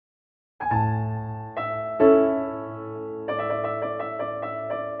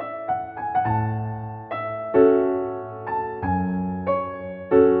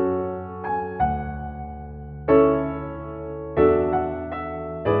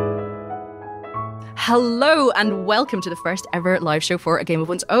Hello and welcome to the first ever live show for A Game of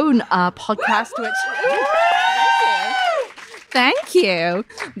One's Own, a podcast which... Thank you.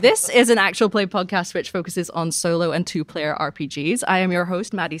 This is an actual play podcast which focuses on solo and two-player RPGs. I am your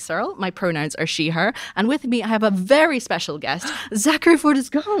host, Maddy Searle. My pronouns are she, her. And with me, I have a very special guest, Zachary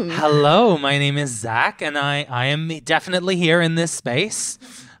Fortais-Gomm. Hello, my name is Zach, and I am definitely here in this space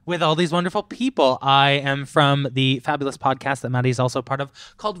with all these wonderful people. I am from the fabulous podcast that Maddy's also part of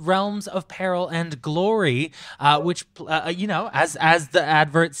called Realms of Peril and Glory, which, as the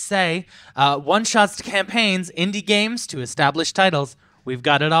adverts say, one-shots to campaigns, indie games to established titles. We've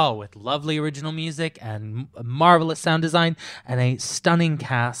got it all with lovely original music and marvelous sound design and a stunning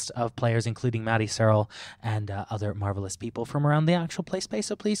cast of players, including Maddy Searle and other marvelous people from around the actual play space.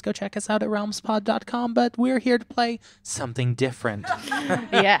 So please go check us out at realmspod.com. But we're here to play something different.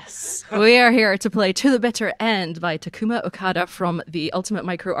 Yes, we are here to play To the Bitter End by Takuma Okada from the Ultimate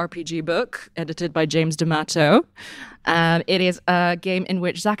Micro RPG book, edited by James D'Amato. It is a game in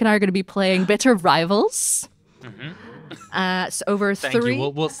which Zach and I are going to be playing bitter rivals. Mm-hmm. So over Thank three. you.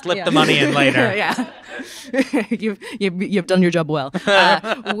 We'll slip the money in later. Yeah, you've done your job well.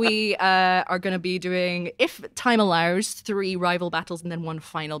 We are going to be doing, if time allows, 3 rival battles and then 1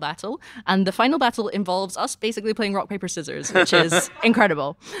 final battle. And the final battle involves us basically playing rock paper scissors, which is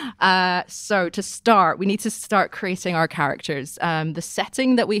incredible. So to start, we need to start creating our characters. The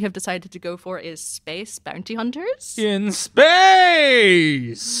setting that we have decided to go for is space bounty hunters. In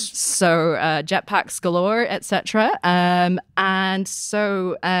space. So jetpacks galore, etc. And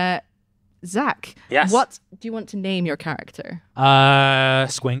so, Zach, yes. What do you want to name your character?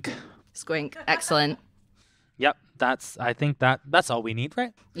 Squink. Squink, excellent. Yep, I think that's all we need,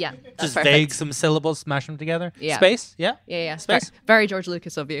 right? Yeah, that's just perfect. vague some syllables, smash them together. Yeah. Space, yeah? Yeah. Space. Very George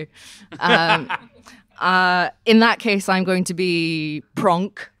Lucas of you. In that case, I'm going to be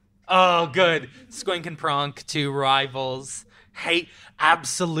Pronk. Oh, good. Squink and Pronk, 2 rivals.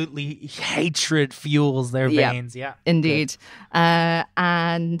 Absolutely hatred fuels their veins. Yeah, indeed.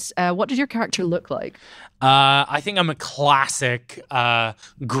 And what does your character look like? I think I'm a classic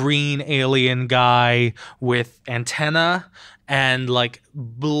green alien guy with antenna and like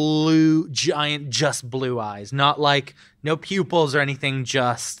giant blue eyes. Not like no pupils or anything,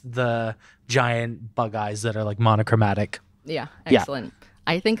 just the giant bug eyes that are like monochromatic. Yeah, excellent. Yeah.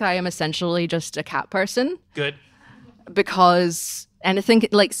 I think I am essentially just a cat person. Good. Because anything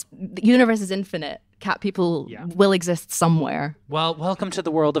like the universe is infinite. Cat people will exist somewhere. Well, welcome to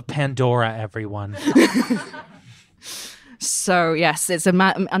the world of Pandora, everyone. So yes, it's an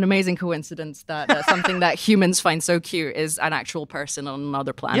amazing coincidence that something that humans find so cute is an actual person on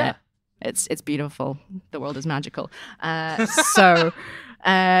another planet. Yeah. It's beautiful. The world is magical. So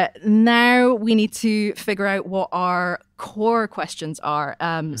now we need to figure out what our core questions are.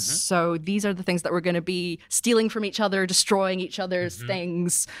 So these are the things that we're going to be stealing from each other, destroying each other's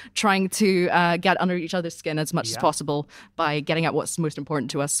things, trying to get under each other's skin as much as possible by getting at what's most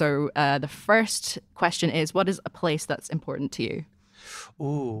important to us. So the first question is, what is a place that's important to you?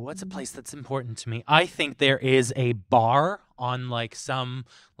 Ooh, what's a place that's important to me? I think there is a bar on like some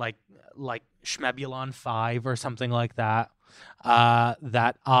like Schmebulon 5 or something like that.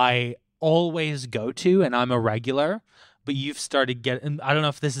 That I always go to, and I'm a regular, but you've started getting, I don't know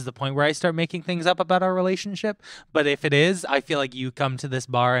if this is the point where I start making things up about our relationship, but if it is, I feel like you come to this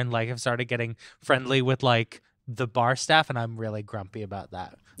bar and like have started getting friendly with like the bar staff, and I'm really grumpy about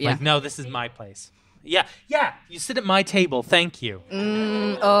that. Yeah. Like, no, this is my place. Yeah, you sit at my table, thank you.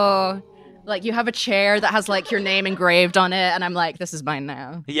 Like you have a chair that has like your name engraved on it, and I'm like, this is mine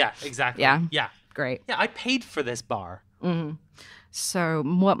now. Yeah, exactly. Yeah. Great. Yeah, I paid for this bar. Mm-hmm. So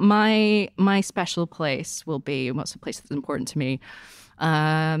what my special place will be, what's the place that's important to me?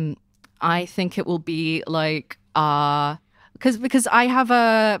 I think it will be like because I have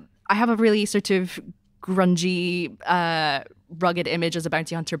a really sort of grungy rugged image as a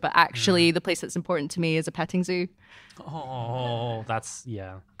bounty hunter, but actually the place that's important to me is a petting zoo. Oh, that's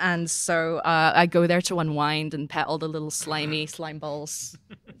And so I go there to unwind and pet all the little slime balls.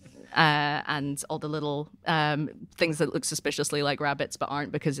 And all the little things that look suspiciously like rabbits but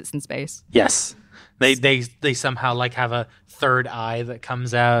aren't because it's in space. Yes. They somehow like have a third eye that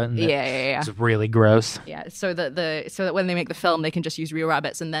comes out and it's really gross. Yeah, so that when they make the film they can just use real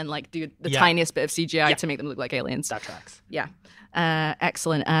rabbits and then like do the tiniest bit of CGI to make them look like aliens. That tracks. Yeah.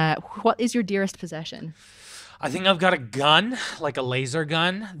 Excellent. What is your dearest possession? I think I've got a gun, like a laser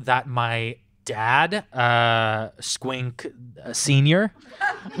gun that my dad, Squink Senior,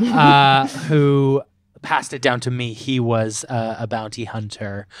 who passed it down to me. He was a bounty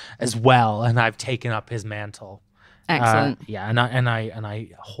hunter as well, and I've taken up his mantle. Excellent. And I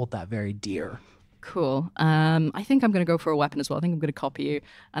hold that very dear. Cool. I think I'm going to go for a weapon as well. I think I'm going to copy you.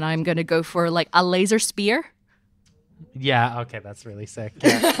 And I'm going to go for like a laser spear. Yeah, okay, that's really sick.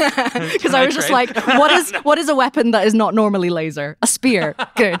 Yeah. Because I was just like, what is a weapon that is not normally laser? A spear.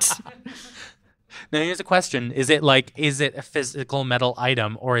 Good. Now here's a question. Is it a physical metal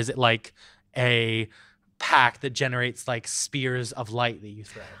item, or is it like a pack that generates like spears of light that you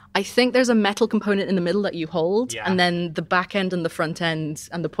throw? I think there's a metal component in the middle that you hold, and then the back end and the front end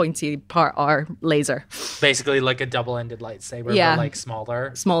and the pointy part are laser. Basically like a double-ended lightsaber, but like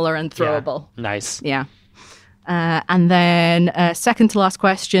smaller. Smaller and throwable. Yeah. Nice. Yeah. And then second to last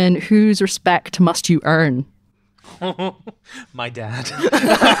question, whose respect must you earn? My dad.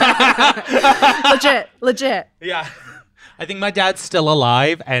 Legit. Yeah. I think my dad's still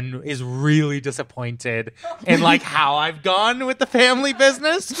alive and is really disappointed in like how I've gone with the family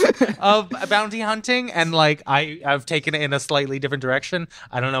business of bounty hunting, and like I've taken it in a slightly different direction.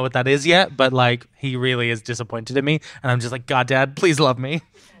 I don't know what that is yet, but like he really is disappointed in me, and I'm just like, God, Dad, please love me.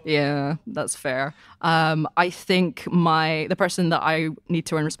 Yeah, that's fair. I think the person that I need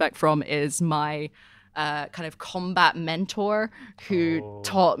to earn respect from is my kind of combat mentor who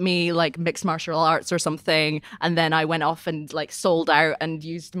taught me like mixed martial arts or something, and then I went off and like sold out and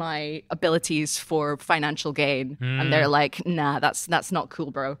used my abilities for financial gain, and they're like, nah, that's not cool,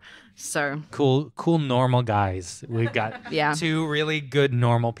 bro. So cool normal guys. We've got two really good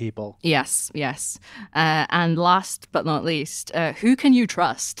normal people. Yes. And last but not least, who can you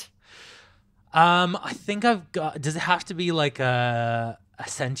trust? I think I've got. Does it have to be like a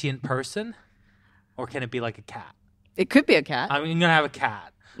sentient person? Or can it be like a cat? It could be a cat. I'm going to have a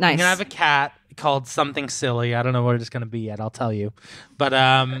cat. Nice. I'm going to have a cat called something silly. I don't know what it's going to be yet. I'll tell you. But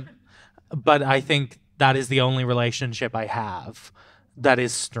I think that is the only relationship I have that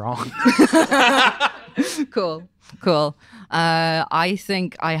is strong. Cool. I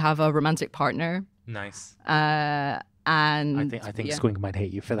think I have a romantic partner. Nice. And I think Squink might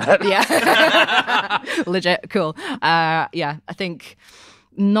hate you for that. Yeah. Legit. Cool. I think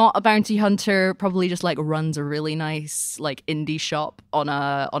not a bounty hunter, probably just like runs a really nice like indie shop on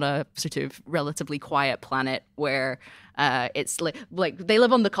a sort of relatively quiet planet where it's like they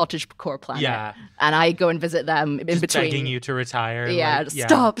live on the cottage core planet. Yeah. And I go and visit them in just between. Begging you to retire. Yeah.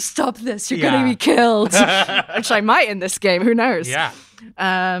 Stop this. You're going to be killed. Which I might in this game. Who knows? Yeah.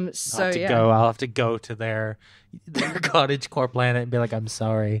 I'll have to go to their cottage core planet and be like, I'm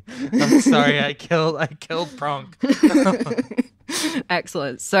sorry, I killed Pronk.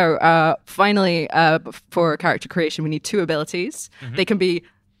 Excellent. So finally, for character creation, we need two abilities. Mm-hmm. They can be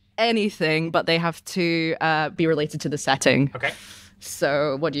anything, but they have to be related to the setting. Okay.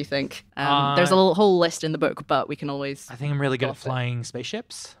 So what do you think? There's a whole list in the book, but we can always... I think I'm really good at flying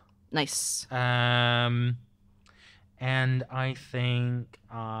spaceships. Nice. And I think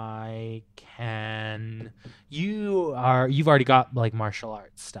I can. You've already got like martial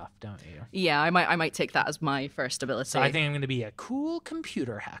arts stuff, don't you? Yeah, I might take that as my first ability. So I think I'm going to be a cool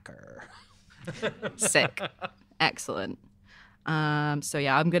computer hacker. Sick. Excellent. So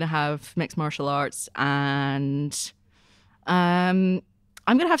yeah, I'm going to have mixed martial arts, and I'm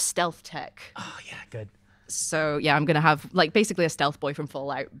going to have stealth tech. Oh yeah, good. So yeah, I'm going to have like basically a stealth boy from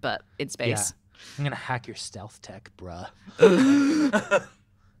Fallout, but in space. Yeah. I'm going to hack your stealth tech, bruh.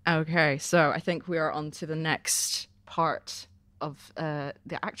 Okay, so I think we are on to the next part of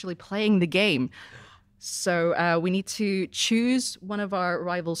actually playing the game. So we need to choose one of our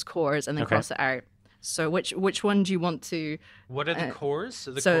rivals' cores and then cross it out. So which one do you want to... What are the cores?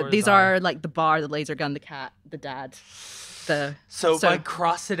 So these are like the bar, the laser gun, the cat, the dad. So by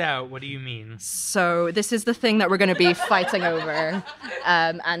cross it out, what do you mean? So this is the thing that we're going to be fighting over,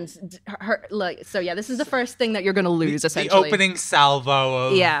 this is the first thing that you're going to lose. Essentially, the opening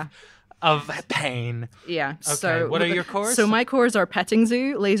salvo of pain. Yeah. Okay. So what are your cores? So my cores are petting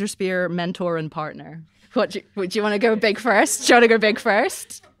zoo, laser spear, mentor, and partner. Would you want to go big first? Do you want to go big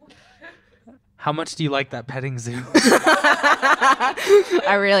first? How much do you like that petting zoo?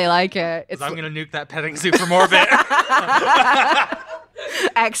 I really like it. I'm going to nuke that petting zoo from orbit.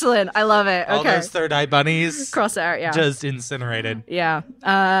 Excellent. I love it. Okay. All those third eye bunnies. Cross it out, yeah. Just incinerated. Yeah.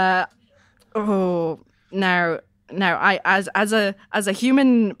 Now I as a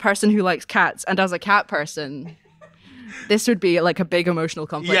human person who likes cats and as a cat person, this would be like a big emotional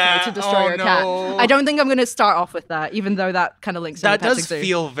conflict for me to destroy your cat. I don't think I'm going to start off with that, even though that kind of links to the petting zoo. That does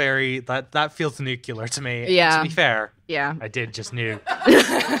feel that feels nuclear to me. Yeah. To be fair. Yeah. I did just nuke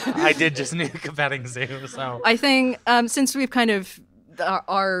a petting zoo. So I think since we've kind of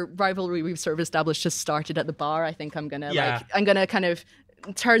our rivalry we've sort of established just started at the bar, I think I'm gonna kind of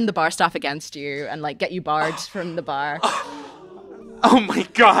turn the bar staff against you and like get you barred from the bar. Oh my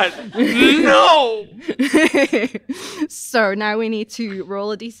god. No! So now we need to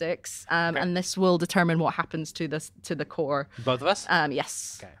roll a d6, and this will determine what happens to the core. Both of us?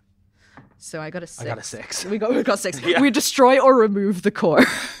 Yes. Okay. So I got a 6. I got a 6. We got 6. Yeah. We destroy or remove the core.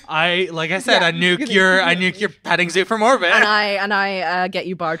 Like I said, I nuke your petting zoo from orbit. And I get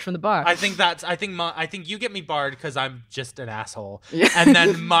you barred from the bar. I think you get me barred because I'm just an asshole. Yeah. And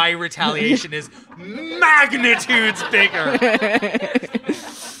then my retaliation is magnitudes bigger.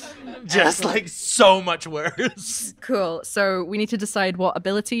 Just like so much worse. Cool. So we need to decide what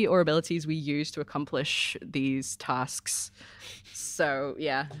ability or abilities we use to accomplish these tasks. So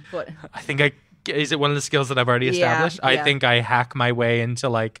yeah, but I think is it one of the skills that I've already established? Yeah. I think I hack my way into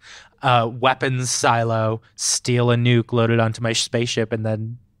like a weapons silo, steal a nuke, load it onto my spaceship, and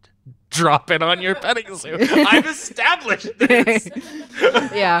then drop it on your petting zoo. I've established this.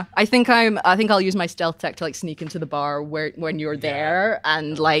 Yeah, I think I'll use my stealth tech to like sneak into the bar when you're there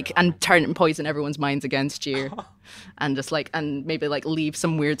and turn and poison everyone's minds against you. And just like and maybe like leave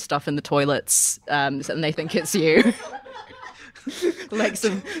some weird stuff in the toilets and they think it's you. like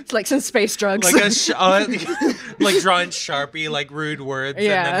some space drugs, like like drawing Sharpie like rude words,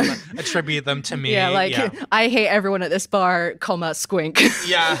 and then attribute them to me. I hate everyone at this bar, squink.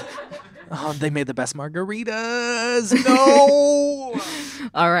 Yeah. Oh, they made the best margaritas. No.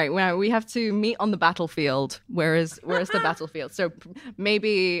 All right, well, we have to meet on the battlefield. Where is the battlefield? So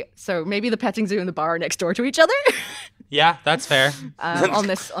maybe the petting zoo and the bar are next door to each other. Yeah, that's fair. On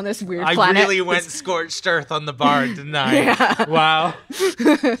this weird planet. I really went scorched earth on the bar, didn't I? Yeah. Wow.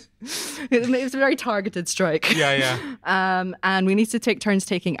 It was a very targeted strike. Yeah. And we need to take turns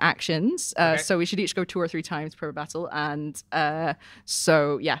taking actions. Okay. So we should each go 2 or 3 times per battle. And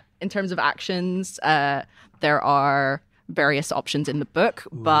so, yeah, in terms of actions, there are various options in the book,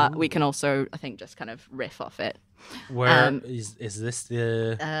 but we can also, I think, just kind of riff off it. Where is this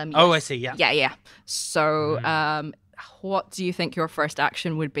the... Yes. Oh, I see, yeah. Yeah. So what do you think your first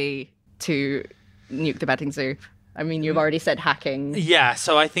action would be to nuke the petting zoo? I mean, you've already said hacking. Yeah,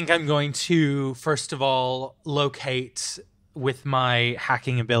 so I think I'm going to, first of all, locate with my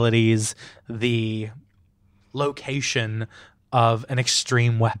hacking abilities the location of an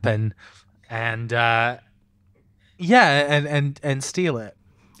extreme weapon and and steal it.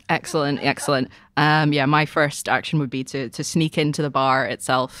 Excellent. My first action would be to sneak into the bar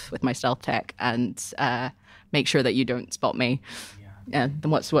itself with my stealth tech and make sure that you don't spot me. Yeah.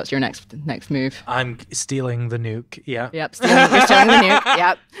 Then what's your next move? I'm stealing the nuke. Yeah. Yep. You're stealing the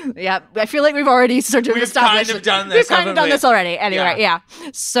nuke. Yep. I feel like we've already sort of established. We've kind of done this already. Anyway, yeah.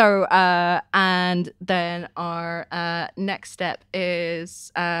 So and then our next step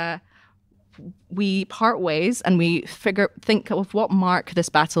is we part ways and we think of what mark this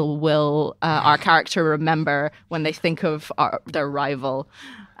battle will our character remember when they think of their rival.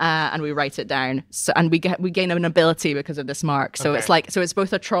 And we write it down, and we gain an ability because of this mark. So it's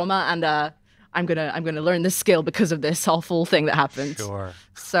both a trauma and I'm gonna learn this skill because of this awful thing that happened. Sure.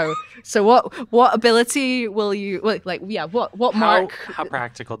 So what ability will you what mark? How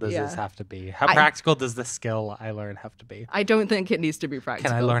practical does this have to be? How practical does the skill I learn have to be? I don't think it needs to be practical.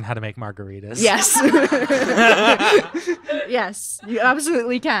 Can I learn how to make margaritas? Yes. Yes, you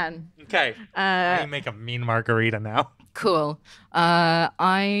absolutely can. Okay. I can make a mean margarita now. Cool. What am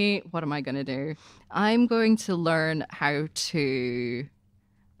I going to do? I'm going to learn how to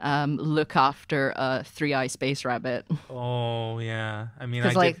look after a 3-eye space rabbit. Oh, yeah. I mean,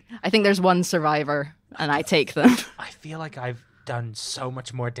 I think there's one survivor and I take them. I feel like I've done so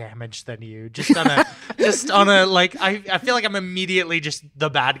much more damage than you. Just on a like, I feel like I'm immediately just the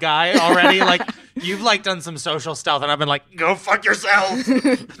bad guy already. Like, you've like done some social stealth and I've been like, go fuck yourself.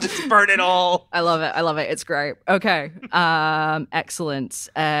 Just burn it all. I love it. It's great. Okay. Excellent.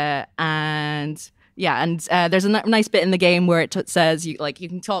 And there's a nice bit in the game where it says you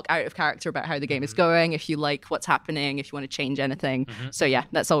can talk out of character about how the game is going, if you like what's happening, if you want to change anything. So yeah,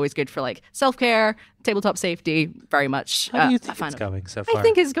 that's always good for like self-care, tabletop safety, very much. How do you think it's going so far? I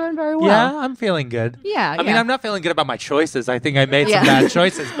think it's going very well. Yeah, I'm feeling good. Yeah. I mean, I'm not feeling good about my choices. I think I made some bad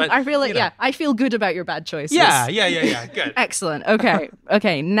choices, but I feel like I feel good about your bad choices. Yeah. Good. Excellent.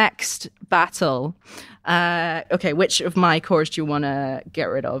 Okay. Next battle. Which of my cores do you want to get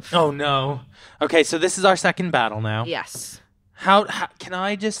rid of? Oh no. Okay, so this is our second battle now. Yes. How can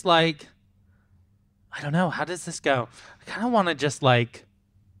I just like, I don't know, how does this go? I kind of want to just like,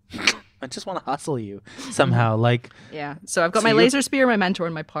 I just want to hustle you somehow, like. Yeah. So I've got my laser spear, my mentor,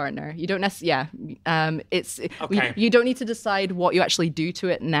 and my partner. You don't necessarily. Yeah. Okay. You don't need to decide what you actually do to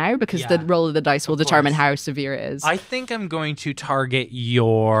it now because the roll of the dice will determine how severe it is. I think I'm going to target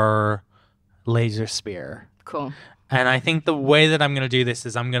your laser spear. Cool. And I think the way that I'm going to do this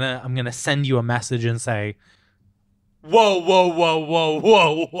is I'm going to send you a message and say, whoa, whoa, whoa, whoa,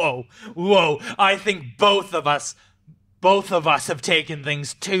 whoa, whoa, whoa. I think both of us have taken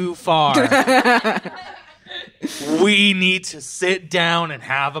things too far. We need to sit down and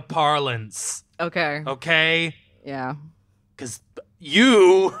have a parlance. Okay. Okay? Yeah. Because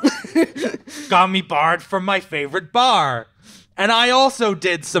you got me barred from my favorite bar. And I also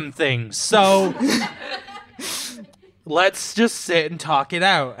did some things. So let's just sit and talk it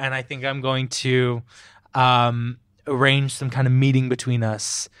out. And I think I'm going to arrange some kind of meeting between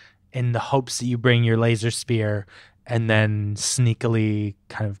us in the hopes that you bring your laser spear and then sneakily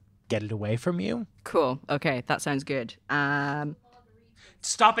kind of get it away from you. Cool. Okay, that sounds good.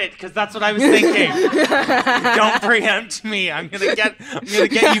 Stop it, because that's what I was thinking. Don't preempt me. I'm gonna get you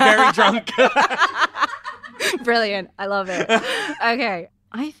very drunk. Brilliant. I love it. Okay.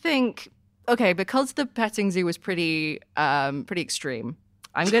 I think because the petting zoo was pretty extreme.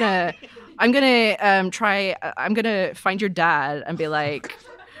 I'm gonna find your dad and be like,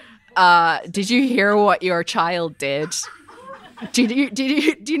 did you hear what your child did? Do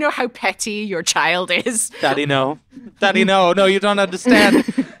you know how petty your child is? Daddy, no. Daddy, no. No, you don't understand.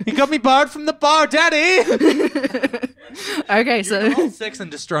 You got me barred from the bar, Daddy. Okay, so call 6 and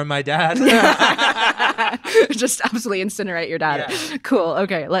destroy my dad. Just absolutely incinerate your dad. Yeah. Cool.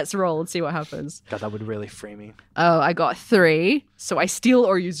 Okay, let's roll and see what happens. God, that would really free me. Oh, I got 3. So I steal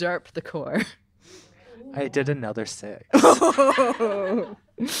or usurp the core. I did another 6.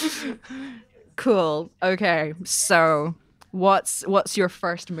 Cool. Okay, so what's your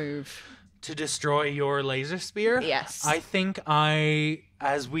first move? To destroy your laser spear? Yes. I think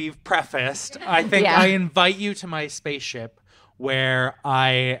as we've prefaced, I invite you to my spaceship where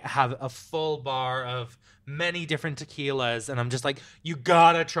I have a full bar of many different tequilas, and I'm just like, you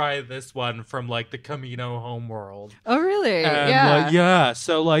gotta try this one from like the Camino homeworld. Oh, really? And, yeah.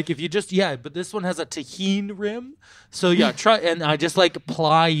 So like, if you just but this one has a tajin rim. So yeah, try, and I just like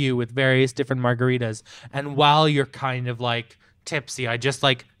ply you with various different margaritas, and while you're kind of like tipsy, I just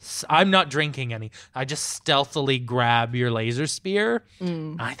like, I'm not drinking any. I just stealthily grab your laser spear.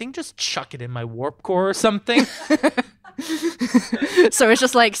 I think just chuck it in my warp core or something. So it's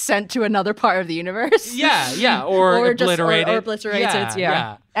just like sent to another part of the universe. Yeah, or obliterated. Or obliterated.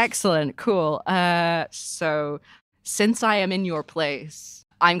 Yeah. Excellent. Cool. So since I am in your place,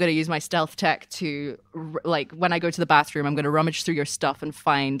 I'm going to use my stealth tech to, like, when I go to the bathroom, I'm going to rummage through your stuff and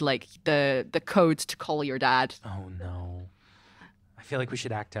find like the code to call your dad. Oh no. I feel like we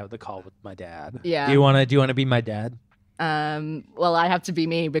should act out the call with my dad. Yeah. Do you want to be my dad? Well, I have to be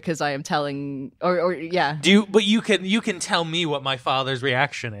me because I am telling, or yeah. But you can tell me what my father's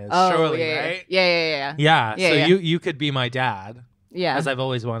reaction is. Oh, surely, yeah, right? Yeah. So you could be my dad. Yeah. As I've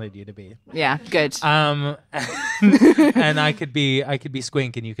always wanted you to be. Yeah. Good. And I could be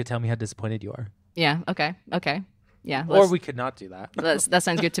Squink, and you could tell me how disappointed you are. Yeah. Okay. Yeah. Or we could not do that. That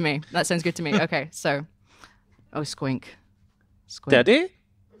sounds good to me. Okay. So, Squink. Daddy?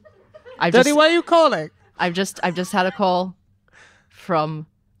 Daddy, why are you calling? I've just had a call from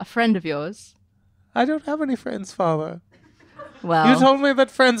a friend of yours. I don't have any friends, Father. Well, you told me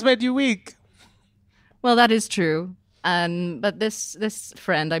that friends made you weak. Well, that is true. But this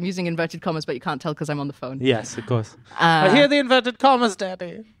friend, I'm using inverted commas, but you can't tell because I'm on the phone. Yes, of course. I hear the inverted commas,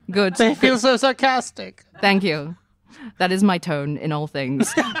 Daddy. Good. They feel so sarcastic. Thank you. That is my tone in all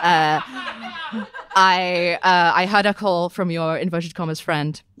things. I had a call from your inverted commas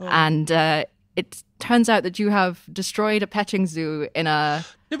friend, and it turns out that you have destroyed a petting zoo in a...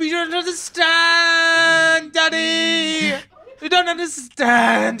 No, but you don't understand, Daddy! You don't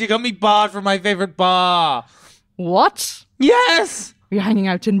understand! You got me barred from my favorite bar. What? Yes! You're hanging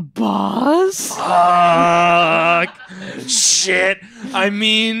out in bars? Fuck! Shit! I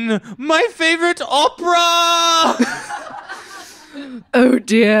mean, my favorite opera! Oh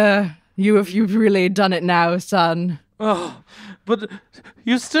dear. You've really done it now, son. Oh, but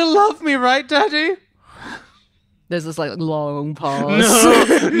you still love me, right, Daddy? There's this like long pause.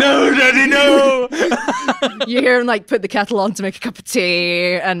 No, Daddy, no. You hear him like put the kettle on to make a cup of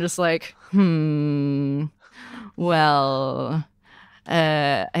tea, and just like, well,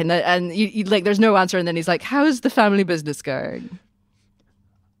 and you like, there's no answer, and then he's like, "How's the family business going?"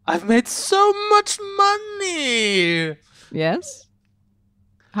 I've made so much money. Yes.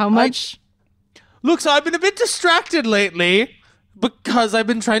 How much? Look, so I've been a bit distracted lately because I've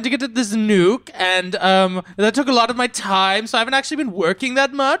been trying to get at this nuke, and that took a lot of my time, so I haven't actually been working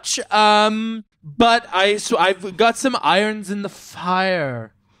that much. But I've got some irons in the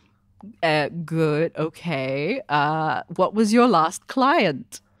fire. Good. Okay. What was your last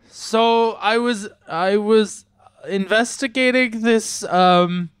client? So I was investigating this.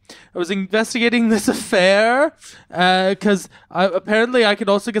 I was investigating this affair because apparently I could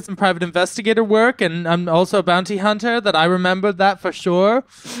also get some private investigator work, and I'm also a bounty hunter. That I remembered that for sure.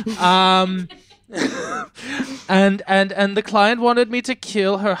 And the client wanted me to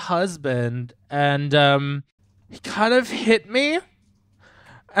kill her husband, and he kind of hit me,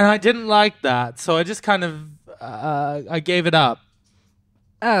 and I didn't like that, so I just kind of I gave it up.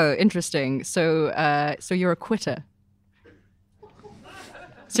 Oh, interesting. So you're a quitter.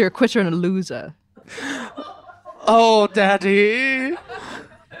 So you're a quitter and a loser. Oh, Daddy.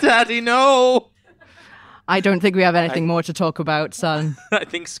 Daddy, no. I don't think we have anything more to talk about, son. I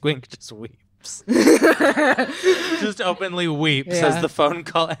think Squink just weeps. Just openly weeps as the phone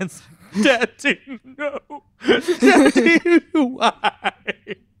call ends. Daddy, no. Daddy, why?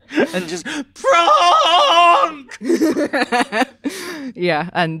 And just pronk! Yeah,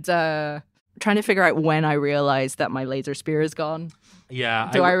 and trying to figure out when I realized that my laser spear is gone. Yeah.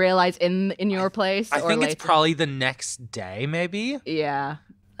 Do I realize in your place? I or think later? it's probably the next day, maybe. Yeah.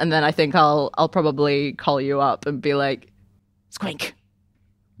 And then I think I'll probably call you up and be like, Squink.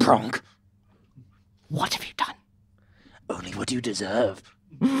 Pronk. What have you done? Only what you deserve.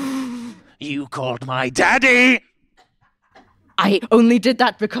 You called my daddy! I only did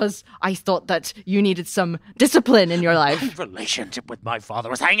that because I thought that you needed some discipline in your life. Relationship with my father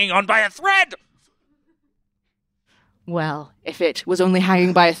was hanging on by a thread! Well, if it was only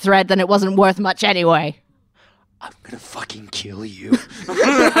hanging by a thread, then it wasn't worth much anyway. I'm gonna fucking kill you.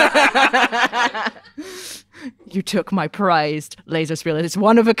 You took my prized laser spear. It's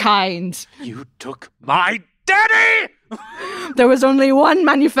one of a kind. You took my daddy! There was only one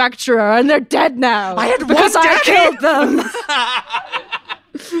manufacturer, and they're dead now. I had because one I daddy! killed them.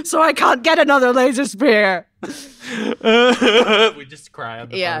 So I can't get another laser spear. We just cry on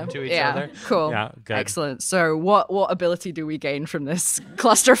the phone to each other. Cool. Yeah, good. Excellent. So what ability do we gain from this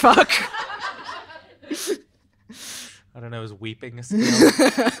clusterfuck? I don't know, is weeping a skill?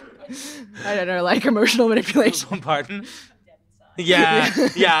 I don't know, like emotional manipulation. Pardon? Yeah,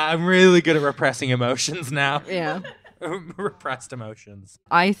 I'm really good at repressing emotions now. Yeah. Repressed emotions.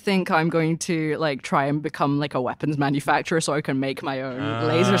 I think I'm going to try and become like a weapons manufacturer so I can make my own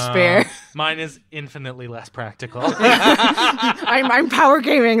laser spear. Mine is infinitely less practical. I'm power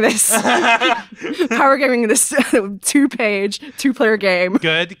gaming this. Power gaming this 2-page, 2-player game.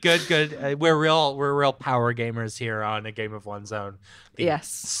 Good. We're real power gamers here on A Game of One's Own. Yes.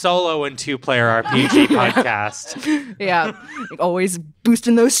 Solo and 2-player RPG podcast. Yeah. Always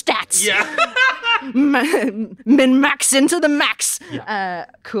boosting those stats. Yeah. Min-max into the max. Yeah.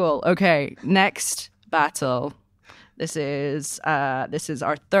 Cool. Okay. Next battle. This is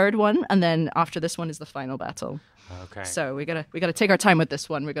our third one, and then after this one is the final battle. Okay. So we gotta take our time with this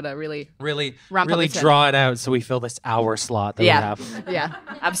one. We gotta really ramp up the draw it out so we fill this hour slot that we have. Yeah,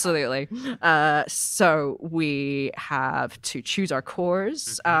 absolutely. So we have to choose our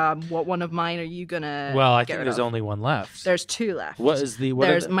cores. What one of mine are you gonna? Well, I think there's only one left. There's 2 left.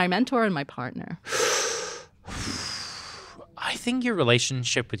 There's my mentor and my partner. I think your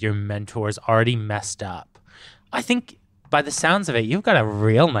relationship with your mentor is already messed up. I think, by the sounds of it, you've got a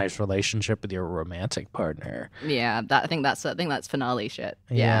real nice relationship with your romantic partner. Yeah, I think that's finale shit.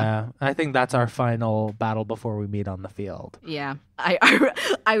 Yeah, I think that's our final battle before we meet on the field. Yeah,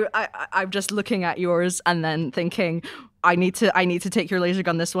 I'm just looking at yours and then thinking, I need to take your laser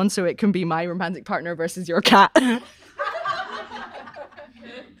gun this one so it can be my romantic partner versus your cat.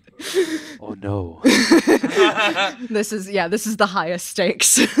 Oh no. This is the highest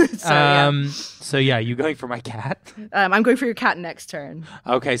stakes. So you going for my cat? I'm going for your cat next turn.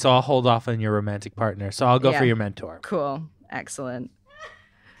 Okay, so I'll hold off on your romantic partner. So I'll go for your mentor. Cool. Excellent.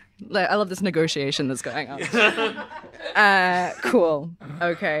 I love this negotiation that's going on. Cool.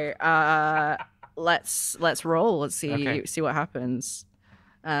 Okay. Let's roll. Let's see what happens.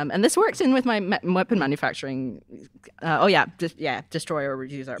 And this works in with my weapon manufacturing. Destroy or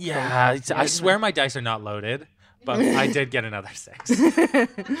reduce our. Yeah, I swear my dice are not loaded, but I did get another 6.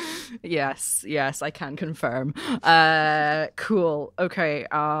 Yes, I can confirm. Cool. Okay.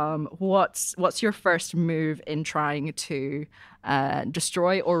 What's your first move in trying to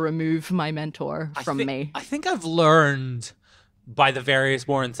destroy or remove my mentor from me? I think I've learned by the various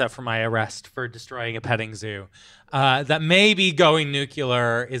warrants out for my arrest for destroying a petting zoo, that maybe going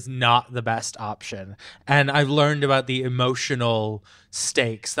nuclear is not the best option. And I've learned about the emotional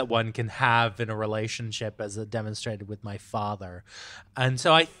stakes that one can have in a relationship, as demonstrated with my father. And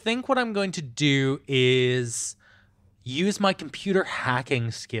so I think what I'm going to do is use my computer hacking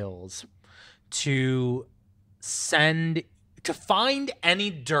skills to find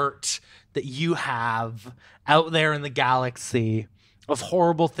any dirt that you have out there in the galaxy of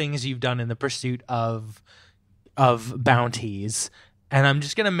horrible things you've done in the pursuit of bounties. And I'm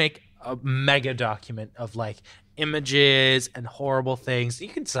just going to make a mega document of like images and horrible things. You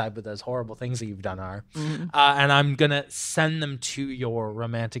can decide what those horrible things that you've done are. And I'm going to send them to your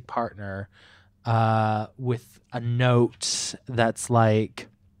romantic partner with a note that's like,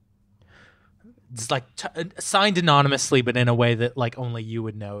 it's like signed anonymously, but in a way that like only you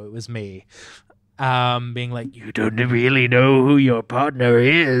would know it was me. Being like, you don't really know who your partner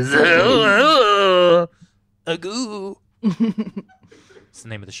is. Agoo. It's the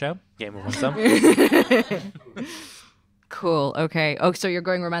name of the show. Game of One Some. Cool. Okay. Oh, so you're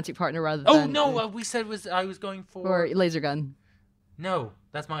going romantic partner rather Oh than... no, we said I was going Or laser gun. No,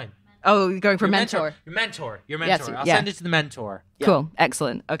 that's mine. Oh, you're going for Your mentor. Your mentor. Yes, I'll yeah. send it to the mentor. Yeah. Cool.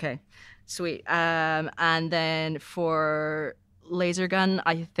 Excellent. Okay. Sweet. And then for laser gun,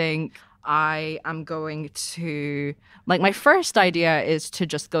 I think I am going to, like, my first idea is to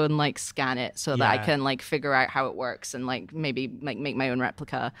just go and like scan it so that I can like figure out how it works and like maybe like make my own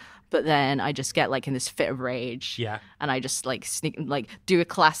replica. But then I just get like in this fit of rage. Yeah. And I just like sneak, like do a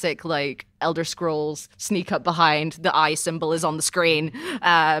classic like Elder Scrolls sneak up behind. The eye symbol is on the screen.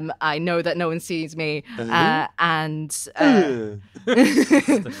 I know that no one sees me. And sort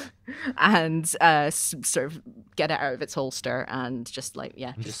of get it out of its holster and just like,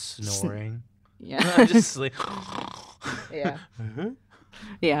 yeah. I'm just snoring. Yeah. I'm just like... Yeah.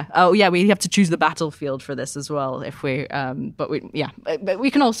 Yeah. Oh, yeah. We have to choose the battlefield for this as well. If we, but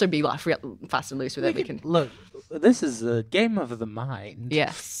we can also be fast and loose with it. We can look. This is a game of the mind.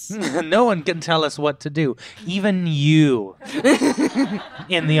 Yes. No one can tell us what to do. Even you,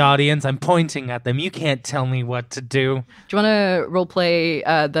 in the audience, I'm pointing at them. You can't tell me what to do. Do you want to role play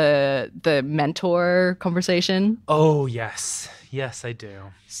the mentor conversation? Oh yes. Yes, I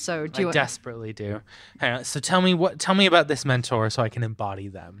do. So I desperately do. Hang on. So tell me about this mentor so I can embody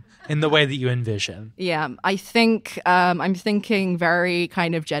them in the way that you envision. Yeah, I think I'm thinking very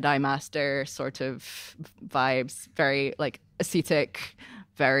kind of Jedi Master sort of vibes, very like ascetic,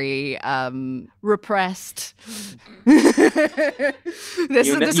 very repressed. This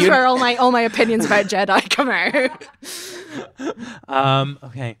is where all my opinions about Jedi come out.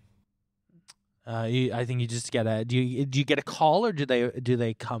 Okay. I think you just get a. Do you get a call or do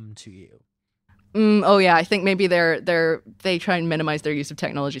they come to you? Oh yeah, I think maybe they try and minimize their use of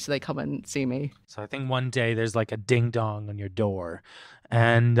technology, so they come and see me. So I think one day there's like a ding dong on your door,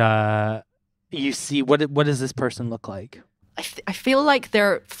 and you see what does this person look like? I feel like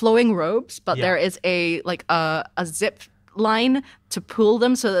they're flowing robes, but there is a zip line to pull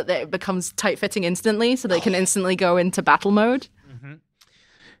them so that it becomes tight fitting instantly, so they can instantly go into battle mode.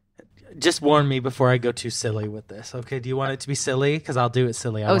 Just warn me before I go too silly with this, okay? Do you want it to be silly? Because I'll do it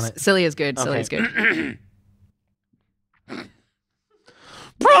silly. Silly is good. Okay. Silly is good.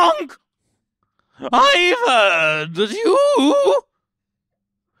 Bronk! I've heard that you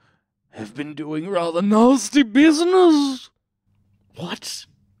have been doing rather nasty business. What?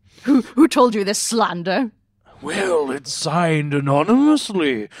 Who told you this slander? Well, it's signed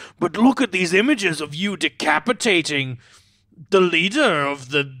anonymously, but look at these images of you decapitating the leader of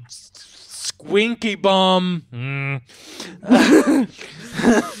the Squinky Bomb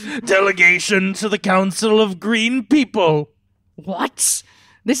delegation to the Council of Green People. What?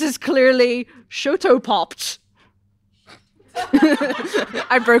 This is clearly Shoto popped.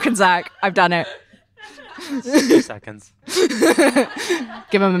 I've broken Zach. I've done it. 2 seconds.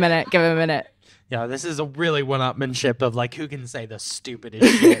 Give him a minute. Yeah, this is a really one-upmanship of like who can say the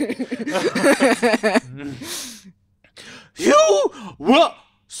stupidest shit. You were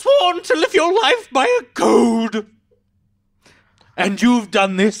sworn to live your life by a code. And you've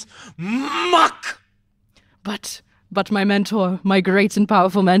done this muck. But my mentor, my great and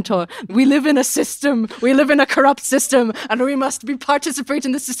powerful mentor, we live in a system. We live in a corrupt system, and we must participate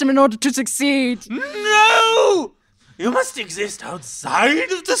in the system in order to succeed. No! You must exist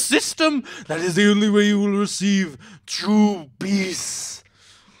outside of the system. That is the only way you will receive true peace.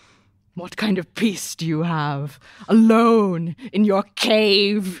 What kind of peace do you have? Alone in your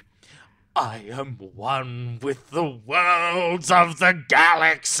cave? I am one with the worlds of the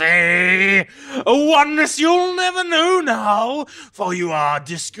galaxy. A oneness you'll never know now, for you are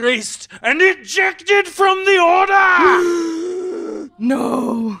disgraced and ejected from the order.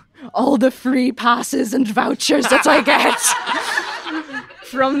 No, all the free passes and vouchers that I get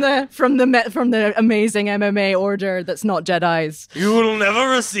from the amazing MMA order that's not Jedis. You'll never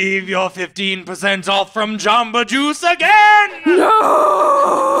receive your 15% off from Jamba Juice again!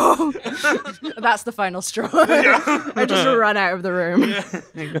 No! That's the final straw. I just run out of the room.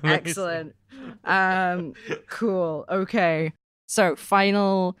 Excellent. Cool. Okay. So,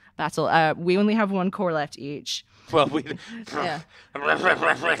 final battle. We only have one core left each. Well, we... Yeah.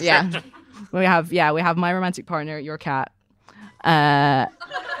 We have my romantic partner, your cat.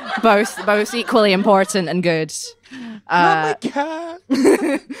 Both equally important and good. Not my cat.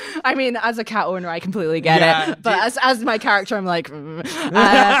 I mean, as a cat owner, I completely get it. But as my character, I'm like,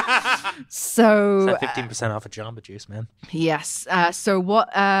 so it's that 15% off of Jamba Juice, man. Yes. So what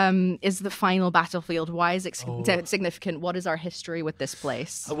is the final battlefield? Why is it significant? What is our history with this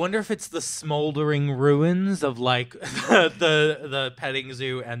place? I wonder if it's the smoldering ruins of like the petting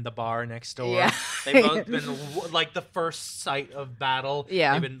zoo and the bar next door. Yeah. They've both been like the first site of battle.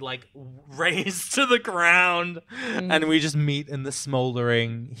 Yeah. They've been like razed to the ground. And we just meet in the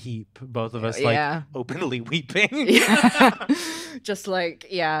smoldering heap, both of us like openly weeping. Yeah. Just like,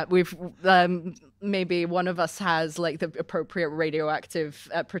 we've maybe one of us has like the appropriate radioactive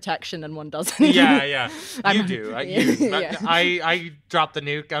protection and one doesn't. Yeah. You do. I dropped the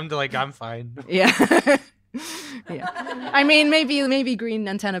nuke. I'm fine. Yeah. Yeah. I mean, maybe green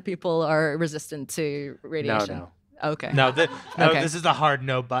antenna people are resistant to radiation. No. Okay. No, this is a hard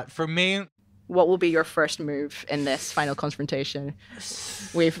no but for me. What will be your first move in this final confrontation?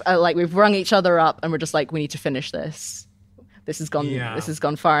 We've rung each other up, and we're just like, we need to finish this. This has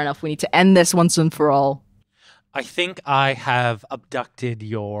gone far enough. We need to end this once and for all. I think I have abducted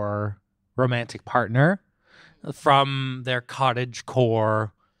your romantic partner from their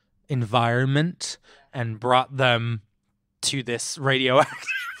cottagecore environment and brought them to this radioactive.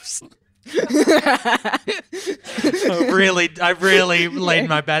 I've really made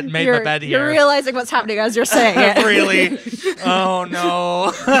my bed here. You're realizing what's happening as you're saying it. Really? Oh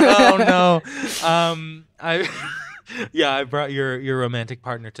no! I brought your romantic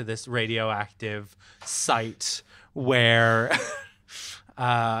partner to this radioactive site where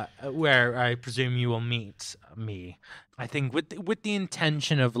I presume you will meet me. I think with the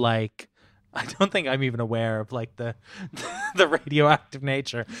intention of like. I don't think I'm even aware of like the radioactive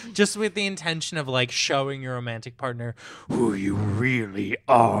nature. Just with the intention of like showing your romantic partner who you really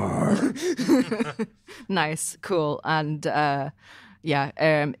are. Nice, cool, and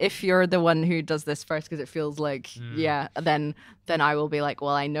if you're the one who does this first, because it feels like then I will be like,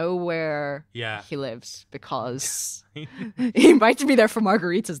 well, I know where he lives because he invited me there for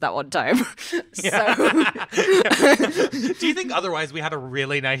margaritas that one time. Do you think otherwise we had a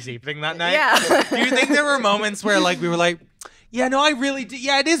really nice evening that night? Yeah. Do you think there were moments where like we were like, yeah, no, I really do.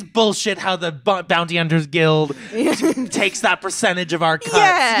 Yeah, it is bullshit how the Bounty Hunters Guild takes that percentage of our cuts.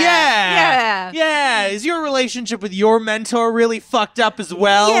 Yeah. Is your relationship with your mentor really fucked up as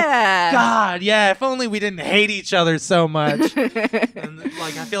well? Yeah. God, yeah. If only we didn't hate each other so much. And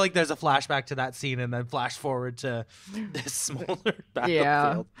like, I feel like there's a flashback to that scene and then flash forward to this smaller battlefield.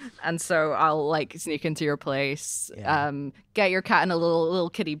 Yeah. And so I'll like sneak into your place, get your cat in a little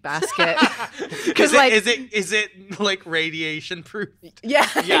kitty basket. Because is it like radiation proof? Yeah.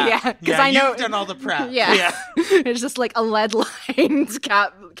 Because I know you've done all the prep. Yeah. It's just like a lead-lined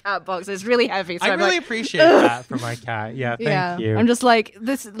cat box. It's really heavy. So I really appreciate that for my cat. Yeah, thank you. I'm just like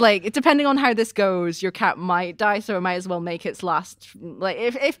this. Like, depending on how this goes, your cat might die. So it might as well make its last.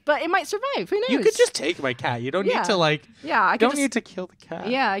 Like, but it might survive. Who knows? You could just take my cat. You don't need to like. Yeah, I don't need to kill the cat.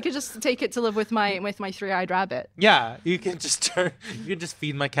 Yeah, I could just take it to live with my three-eyed rabbit. Yeah, you can just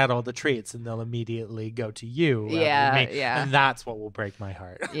feed my cat all the treats, and they'll immediately go to you. Yeah. And that's what will break my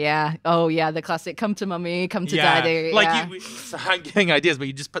heart. Yeah. Oh, yeah. The classic "come to mommy, come to daddy." Like I'm getting ideas, but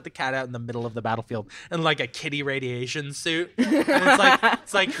you just put the cat out in the middle of the battlefield in like a kitty radiation suit, and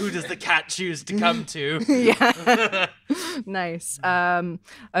it's like who does the cat choose to come to? Yeah. Nice.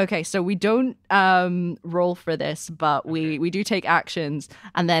 Okay, so we don't roll for this, but we do take actions,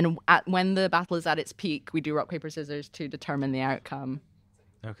 and then when the battle is at its peak, we do rock paper scissors to determine the outcome.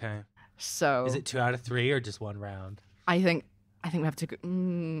 Okay. So is it 2 out of 3 or just one round? I think we have to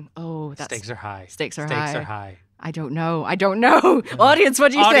go. Stakes are high. Stakes are high. Stakes are high. I don't know. Audience,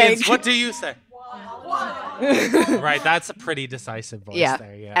 what do you think? What do you say? Right, that's a pretty decisive voice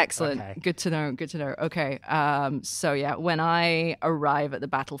there. Yeah, excellent. Okay. Good to know. Okay, so when I arrive at the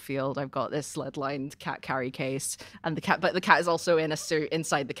battlefield, I've got this lead-lined cat carry case, and the cat is also in a suit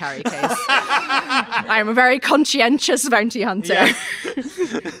inside the carry case. I'm a very conscientious bounty hunter. Yeah.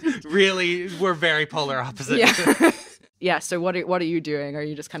 Really, we're very polar opposites. Yeah. yeah. So what are you doing? Are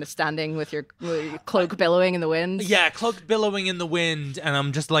you just kind of standing with your cloak billowing in the wind? Yeah, cloak billowing in the wind, and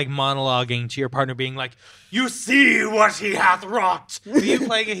I'm just like monologuing to your partner, being like, "You see what he hath wrought." Are you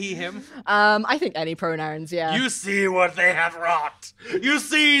playing a he/him? I think any pronouns. Yeah. You see what they have wrought. You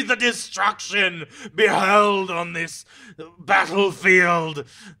see the destruction beheld on this battlefield.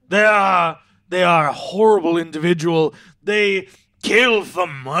 They are a horrible individual. They kill for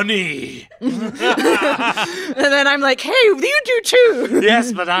money. And then I'm like, hey, you do too.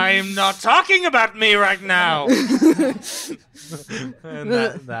 Yes, but I'm not talking about me right now.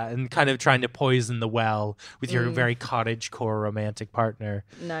 and kind of trying to poison the well with your very cottagecore romantic partner.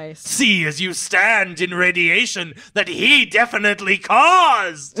 Nice. See as you stand in radiation that he definitely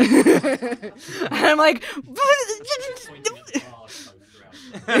caused. And I'm like,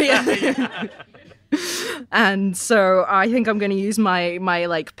 yeah. And so I think I'm going to use my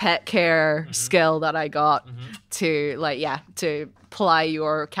like pet care skill that I got to ply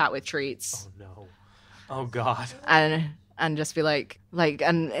your cat with treats. Oh no. Oh God. And just be like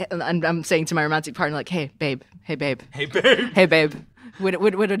and I'm saying to my romantic partner like, hey babe.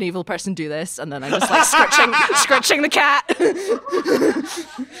 Would an evil person do this? And then I'm just like scratching the cat.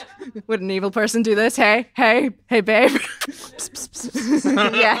 Would an evil person do this? Hey, babe.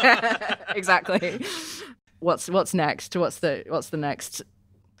 Yeah, exactly. What's next? What's the next?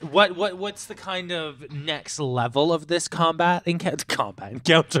 What's the kind of next level of this combat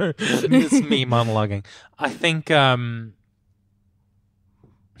encounter? This is me monologuing. I think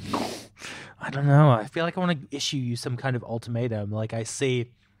I don't know. I feel like I want to issue you some kind of ultimatum. Like I see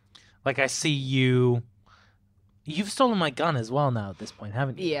you. You've stolen my gun as well now at this point,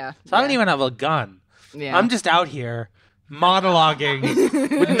 haven't you? Yeah. So I don't even have a gun. Yeah. I'm just out here monologuing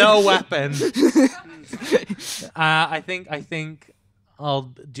with no weapon. I think I'll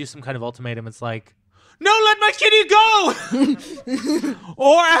do some kind of ultimatum. It's like, no, let my kitty go,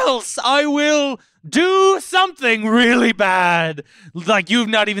 or else I will do something really bad. Like you've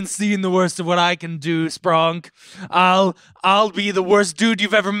not even seen the worst of what I can do, Spronk. I'll be the worst dude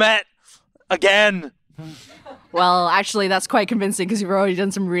you've ever met again. Well, actually, that's quite convincing because you've already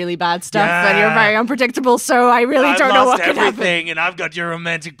done some really bad stuff and you're very unpredictable, so I really don't know what could happen. I've lost everything, and I've got your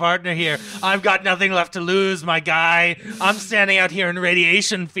romantic partner here. I've got nothing left to lose, my guy. I'm standing out here in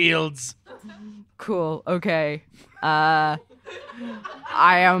radiation fields. Cool. Okay. I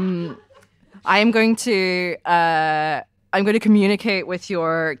am going to communicate with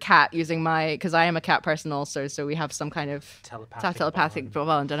your cat using because I am a cat person also, so we have some kind of telepathic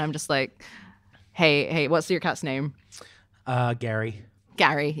bond, and I'm just like, hey, what's your cat's name? Gary.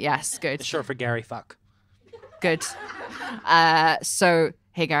 Gary, yes, good. Short for Gary, fuck. Good. So,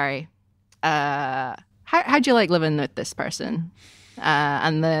 hey, Gary, how'd you like living with this person?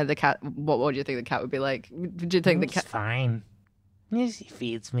 And the cat, what do you think the cat would be like? Do you think the cat? Fine. He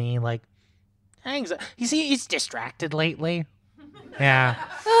feeds me, like, he's distracted lately. Yeah.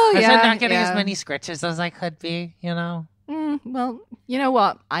 Oh, yeah. I'm not getting as many scratches as I could be, you know? Well, you know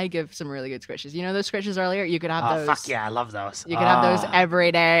what? I give some really good scratches. You know those scratches earlier? You could have those. Oh, fuck yeah, I love those. You could have those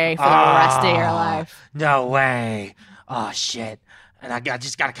every day for the rest of your life. No way. Oh, shit. And I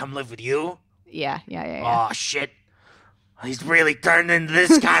just gotta come live with you? Yeah. Oh, shit. He's really turned into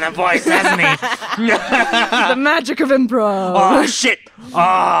this kind of voice, hasn't he? The magic of improv. Oh, shit.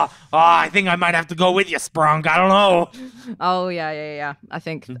 I think I might have to go with you, Sprunk. I don't know. Oh, yeah. I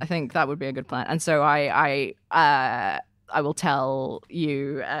think that would be a good plan. And so I will tell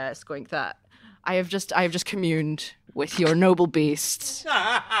you, Squink, that I have just communed with your noble beast.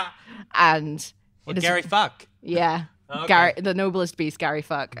 And Gary Fuck. Yeah. Okay. Gary, the noblest beast, Gary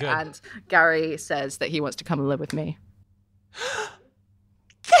Fuck. Good. And Gary says that he wants to come and live with me.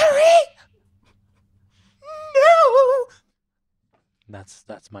 Gary! No!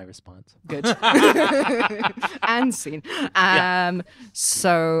 That's my response. Good. And scene.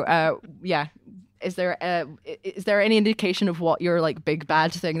 So, yeah. Is there any indication of what your like big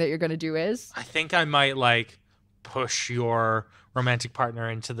bad thing that you're going to do is? I think I might like push your romantic partner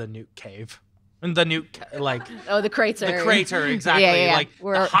into the nuke cave. And the nuke, like... Oh, the crater. The crater, exactly. Yeah. Like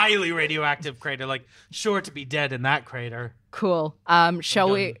the highly radioactive crater, like sure to be dead in that crater. Cool. Shall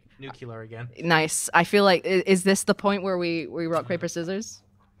we... Nuclear again. Nice. I feel like, is this the point where we rock, paper, scissors?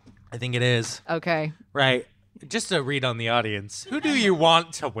 I think it is. Okay. Right. Just to read on the audience, who do you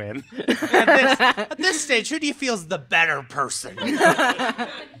want to win? At this stage, who do you feel is the better person?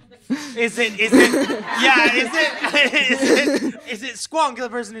 Is it Squonk, the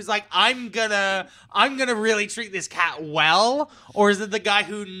person who's like, I'm gonna really treat this cat well? Or is it the guy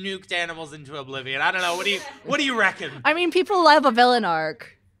who nuked animals into oblivion? I don't know. What do you reckon? I mean, people love a villain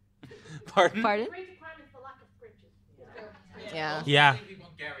arc. Pardon? Yeah. Yeah.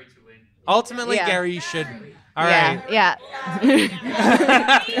 Ultimately, Yeah. Gary should. All right. Yeah.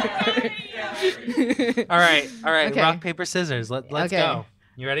 All right. Okay. Rock, paper, scissors. Let's Okay. go.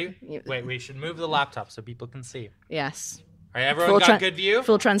 You ready? Wait, we should move the laptop so people can see. Yes. All right, everyone got good view?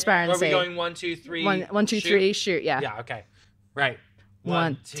 Full Or transparency. are we going 1, 2, 3? One, two, shoot? three, shoot. Yeah. Yeah, okay. Right.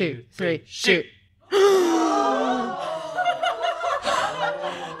 1, 2, 3, shoot.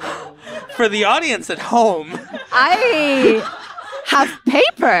 For the audience at home, I have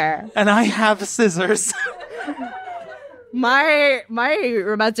paper. and I have scissors. My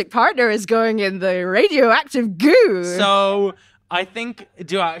romantic partner is going in the radioactive goo. So I think,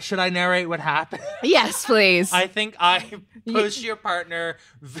 should I narrate what happened? Yes, please. I think I push your partner,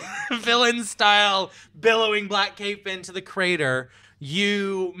 villain style, billowing black cape into the crater.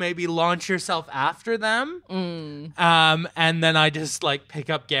 You maybe launch yourself after them. And then I just like pick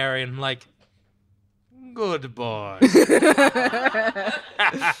up Gary and I'm like, good boy.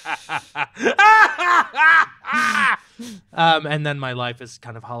 And then my life is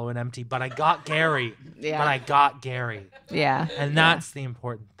kind of hollow and empty, but I got Gary. Yeah. And that's the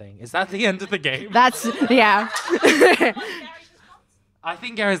important thing. Is that the end of the game? That's, yeah. I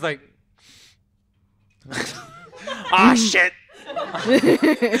think Gary's like, ah, shit.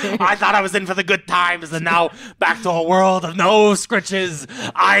 I thought I was in for the good times, and now back to a world of no scritches.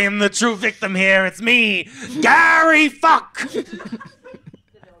 I am the true victim here. It's me, Gary. Fuck.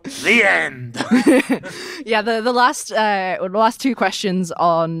 The end. Yeah, the last two questions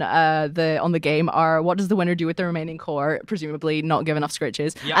on the game are: what does the winner do with the remaining core? Presumably, not give enough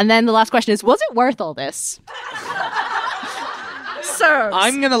scritches. Yep. And then the last question is: was it worth all this? So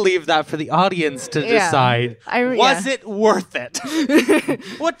I'm gonna leave that for the audience to decide. Was it worth it?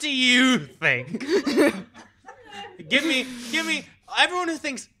 What do you think? Give me. Everyone who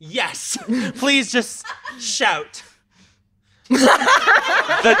thinks yes, please just shout.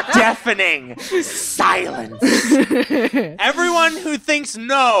 The deafening silence. Everyone who thinks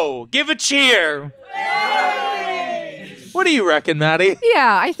no, give a cheer. What do you reckon, Maddy?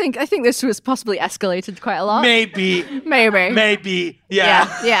 Yeah, I think this was possibly escalated quite a lot. Maybe. Yeah.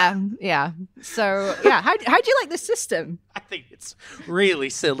 So, yeah, how do you like this system? I think it's really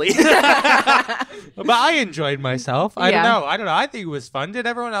silly. But I enjoyed myself. I don't know. I think it was fun. Did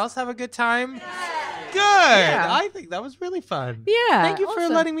everyone else have a good time? Good. Yeah. I think that was really fun. Yeah. Thank you for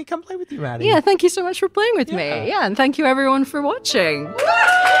letting me come play with you, Maddy. Yeah, thank you so much for playing with me. Yeah, and thank you everyone for watching.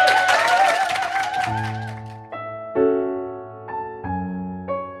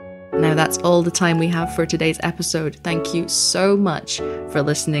 Now that's all the time we have for today's episode. Thank you so much for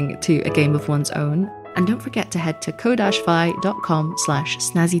listening to A Game of One's Own. And don't forget to head to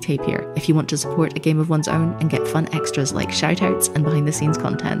ko-fi.com/snazzytapier if you want to support A Game of One's Own and get fun extras like shoutouts and behind the scenes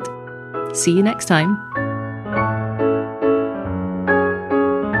content. See you next time.